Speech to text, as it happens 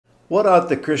What ought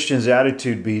the Christian's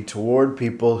attitude be toward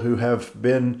people who have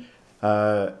been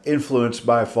influenced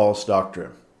by false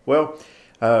doctrine? Well,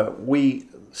 we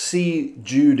see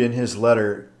Jude in his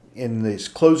letter in these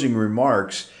closing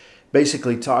remarks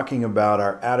basically talking about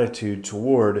our attitude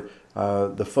toward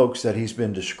the folks that he's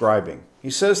been describing.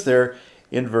 He says there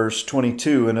in verse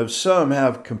 22, "And of some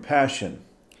have compassion,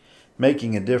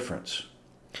 making a difference,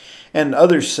 and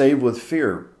others save with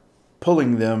fear,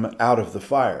 pulling them out of the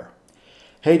fire,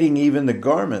 hating even the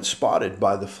garment spotted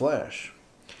by the flesh."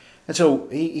 And so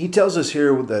he tells us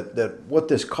here that what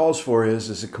this calls for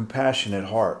is a compassionate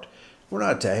heart. We're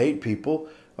not to hate people.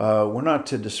 We're not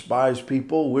to despise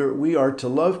people. We are to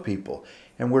love people,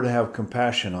 and we're to have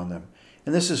compassion on them.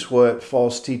 And this is what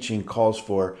false teaching calls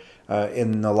for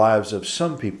in the lives of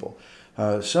some people.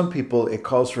 Some people, it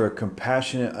calls for a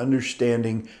compassionate,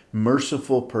 understanding,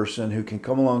 merciful person who can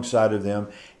come alongside of them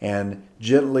and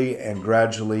gently and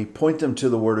gradually point them to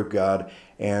the Word of God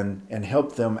and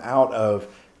help them out of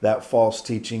that false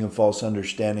teaching and false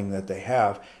understanding that they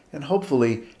have, and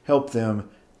hopefully help them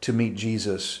to meet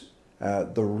Jesus,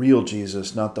 the real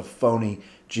Jesus, not the phony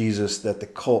Jesus that the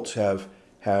cults have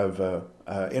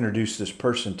introduced this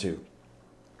person to.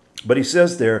 But he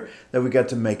says there that we got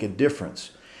to make a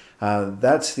difference.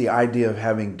 That's the idea of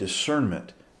having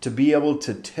discernment, to be able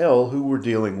to tell who we're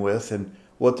dealing with and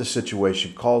what the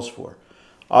situation calls for.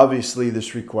 Obviously,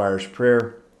 this requires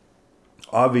prayer.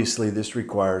 Obviously, this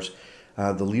requires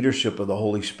the leadership of the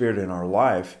Holy Spirit in our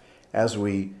life as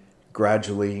we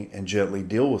gradually and gently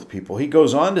deal with people. He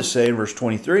goes on to say in verse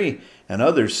 23, "And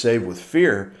others save with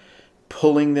fear,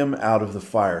 pulling them out of the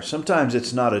fire." Sometimes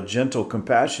it's not a gentle,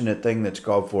 compassionate thing that's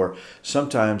called for.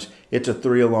 Sometimes it's a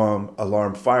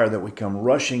three-alarm fire that we come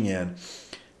rushing in,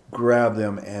 grab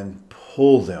them, and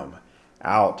pull them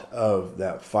out of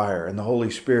that fire. And the Holy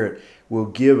Spirit will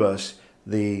give us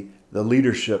the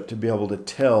leadership to be able to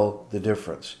tell the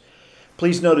difference.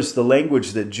 Please notice the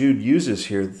language that Jude uses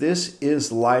here. This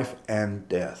is life and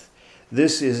death.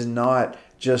 This is not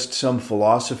just some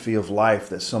philosophy of life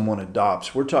that someone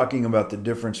adopts. We're talking about the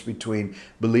difference between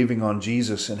believing on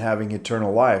Jesus and having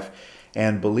eternal life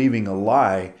and believing a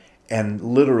lie and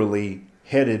literally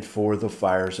headed for the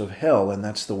fires of hell. And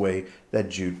that's the way that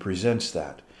Jude presents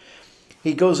that.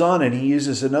 He goes on and he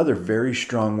uses another very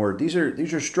strong word. These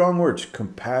are strong words: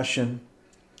 compassion,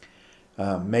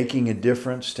 making a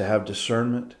difference, to have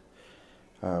discernment,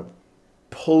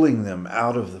 pulling them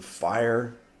out of the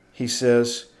fire, he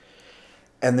says.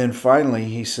 And then finally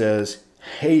he says,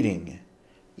 hating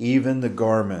even the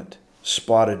garment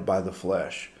spotted by the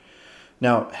flesh.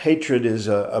 Now, hatred is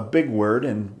a big word,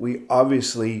 and we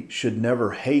obviously should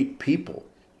never hate people.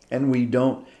 And we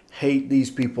don't hate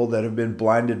these people that have been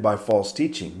blinded by false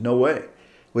teaching. No way.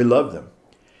 We love them.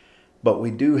 But we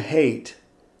do hate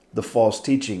the false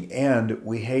teaching, and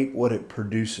we hate what it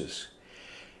produces.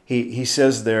 He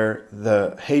says there,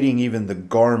 the hating even the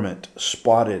garment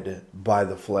spotted by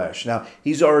the flesh. Now,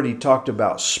 he's already talked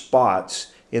about spots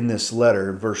in this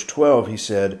letter. In verse 12, he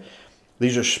said,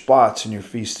 "These are spots in your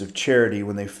feast of charity,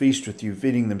 when they feast with you,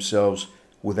 feeding themselves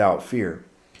without fear."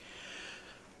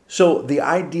 So the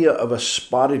idea of a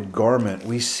spotted garment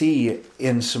we see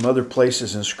in some other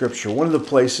places in Scripture. One of the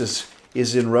places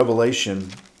is in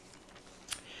Revelation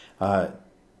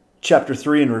chapter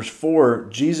 3 and verse 4.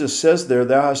 Jesus says there,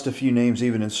 "Thou hast a few names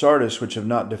even in Sardis, which have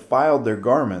not defiled their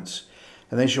garments,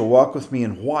 and they shall walk with me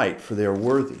in white, for they are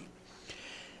worthy."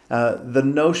 The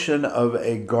notion of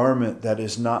a garment that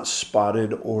is not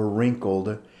spotted or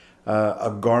wrinkled,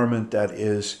 a garment that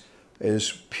is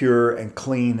pure and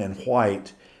clean and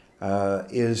white,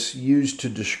 is used to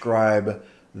describe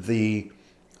the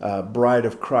bride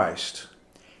of Christ.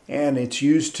 And it's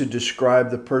used to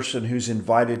describe the person who's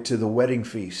invited to the wedding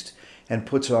feast and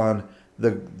puts on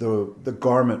the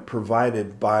garment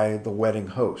provided by the wedding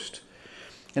host.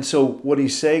 And so what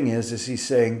he's saying is he's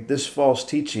saying this false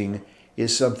teaching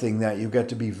is something that you've got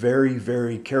to be very,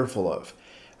 very careful of.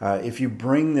 If you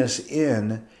bring this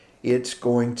in, it's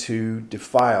going to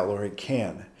defile, or it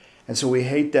can. And so we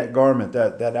hate that garment,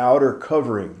 that outer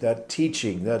covering, that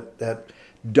teaching, that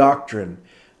doctrine.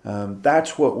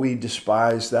 That's what we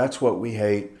despise. That's what we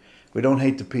hate. We don't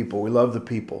hate the people. We love the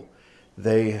people.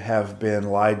 They have been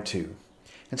lied to.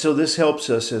 And so this helps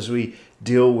us as we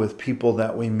deal with people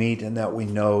that we meet and that we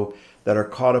know that are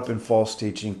caught up in false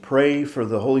teaching. Pray for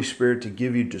the Holy Spirit to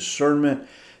give you discernment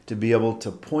to be able to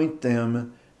point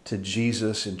them to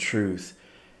Jesus in truth,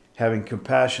 having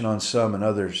compassion on some and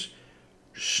others,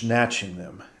 snatching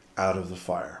them out of the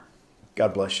fire.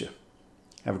 God bless you.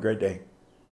 Have a great day.